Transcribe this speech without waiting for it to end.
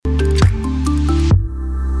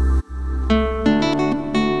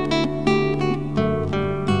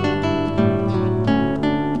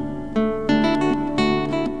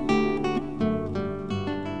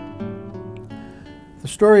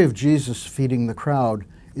story of Jesus feeding the crowd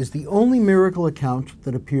is the only miracle account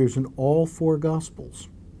that appears in all four Gospels.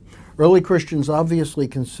 Early Christians obviously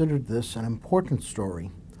considered this an important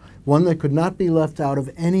story, one that could not be left out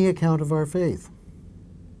of any account of our faith.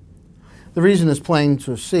 The reason is plain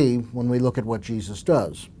to see when we look at what Jesus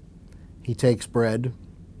does. He takes bread,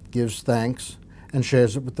 gives thanks, and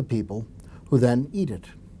shares it with the people, who then eat it.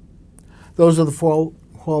 Those are the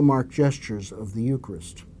hallmark gestures of the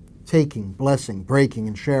Eucharist: taking, blessing, breaking,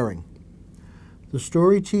 and sharing. The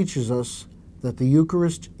story teaches us that the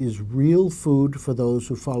Eucharist is real food for those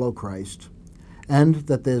who follow Christ, and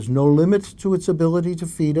that there's no limit to its ability to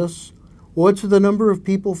feed us or to the number of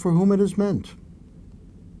people for whom it is meant.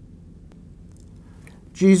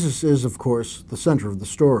 Jesus is, of course, the center of the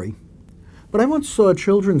story, but I once saw a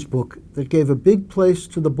children's book that gave a big place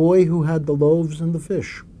to the boy who had the loaves and the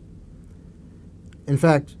fish. In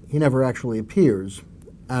fact, he never actually appears.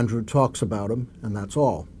 Andrew talks about him, and that's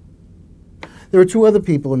all. There are two other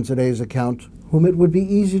people in today's account whom it would be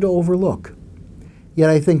easy to overlook, yet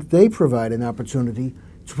I think they provide an opportunity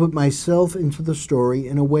to put myself into the story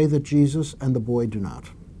in a way that Jesus and the boy do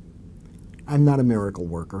not. I'm not a miracle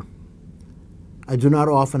worker. I do not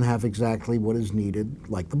often have exactly what is needed,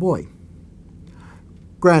 like the boy.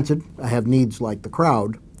 Granted, I have needs like the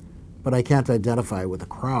crowd, but I can't identify with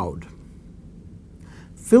a crowd.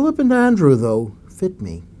 Philip and Andrew, though, fit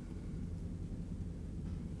me.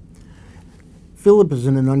 Philip is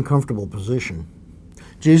in an uncomfortable position.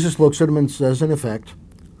 Jesus looks at him and says, in effect,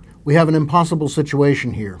 "We have an impossible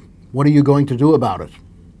situation here. What are you going to do about it?"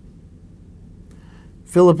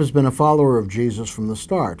 Philip has been a follower of Jesus from the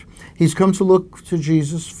start. He's come to look to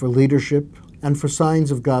Jesus for leadership and for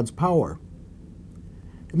signs of God's power.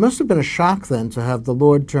 It must have been a shock then to have the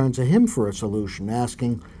Lord turn to him for a solution,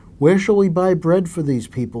 asking, "Where shall we buy bread for these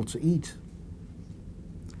people to eat?"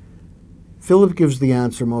 Philip gives the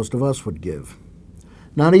answer most of us would give.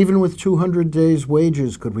 Not even with 200 days'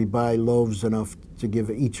 wages could we buy loaves enough to give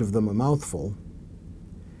each of them a mouthful.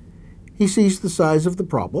 He sees the size of the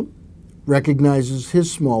problem, recognizes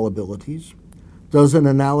his small abilities, does an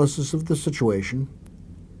analysis of the situation,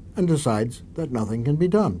 and decides that nothing can be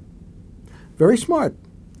done. Very smart,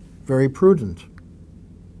 very prudent.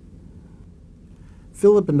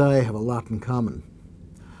 Philip and I have a lot in common.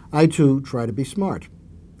 I, too, try to be smart.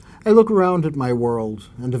 I look around at my world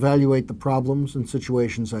and evaluate the problems and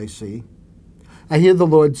situations I see. I hear the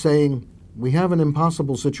Lord saying, "We have an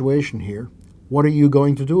impossible situation here. What are you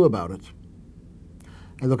going to do about it?"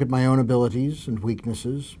 I look at my own abilities and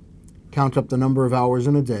weaknesses, count up the number of hours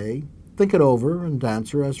in a day, think it over, and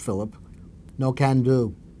answer as Philip, "No can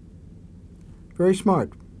do." Very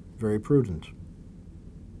smart, very prudent.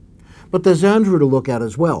 But there's Andrew to look at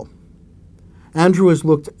as well. Andrew has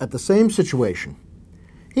looked at the same situation.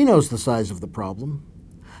 He knows the size of the problem.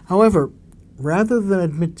 However, rather than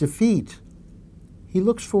admit defeat, he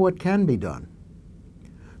looks for what can be done.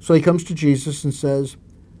 So he comes to Jesus and says,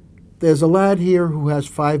 "There's a lad here who has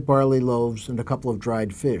 5 barley loaves and a couple of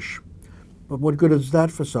dried fish. But what good is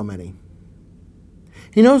that for so many?"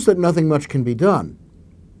 He knows that nothing much can be done,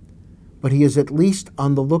 but he is at least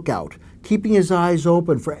on the lookout, keeping his eyes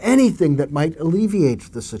open for anything that might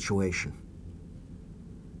alleviate the situation.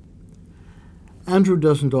 Andrew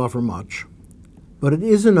doesn't offer much, but it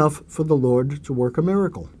is enough for the Lord to work a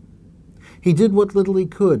miracle. He did what little he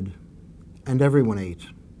could, and everyone ate.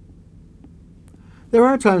 There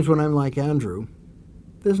are times when I'm like Andrew.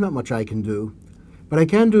 There's not much I can do, but I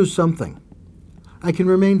can do something. I can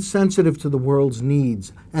remain sensitive to the world's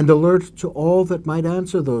needs and alert to all that might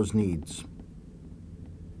answer those needs.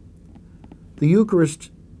 The Eucharist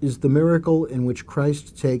is the miracle in which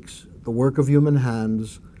Christ takes the work of human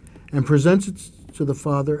hands and presents it to the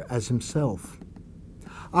Father as himself.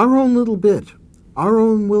 Our own little bit, our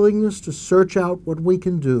own willingness to search out what we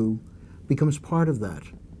can do, becomes part of that.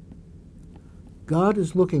 God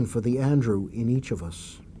is looking for the Andrew in each of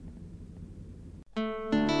us.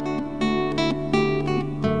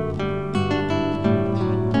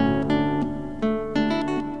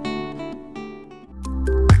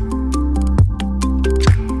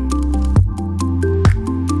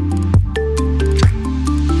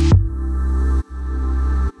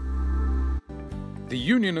 The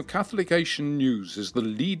Union of Catholic Asian News is the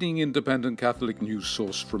leading independent Catholic news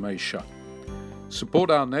source from Asia.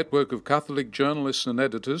 Support our network of Catholic journalists and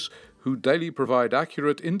editors who daily provide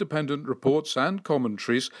accurate independent reports and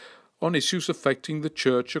commentaries on issues affecting the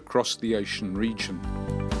Church across the Asian region.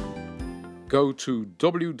 Go to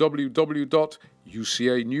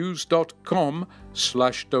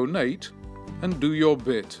www.ucanews.com/donate and do your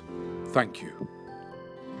bit. Thank you.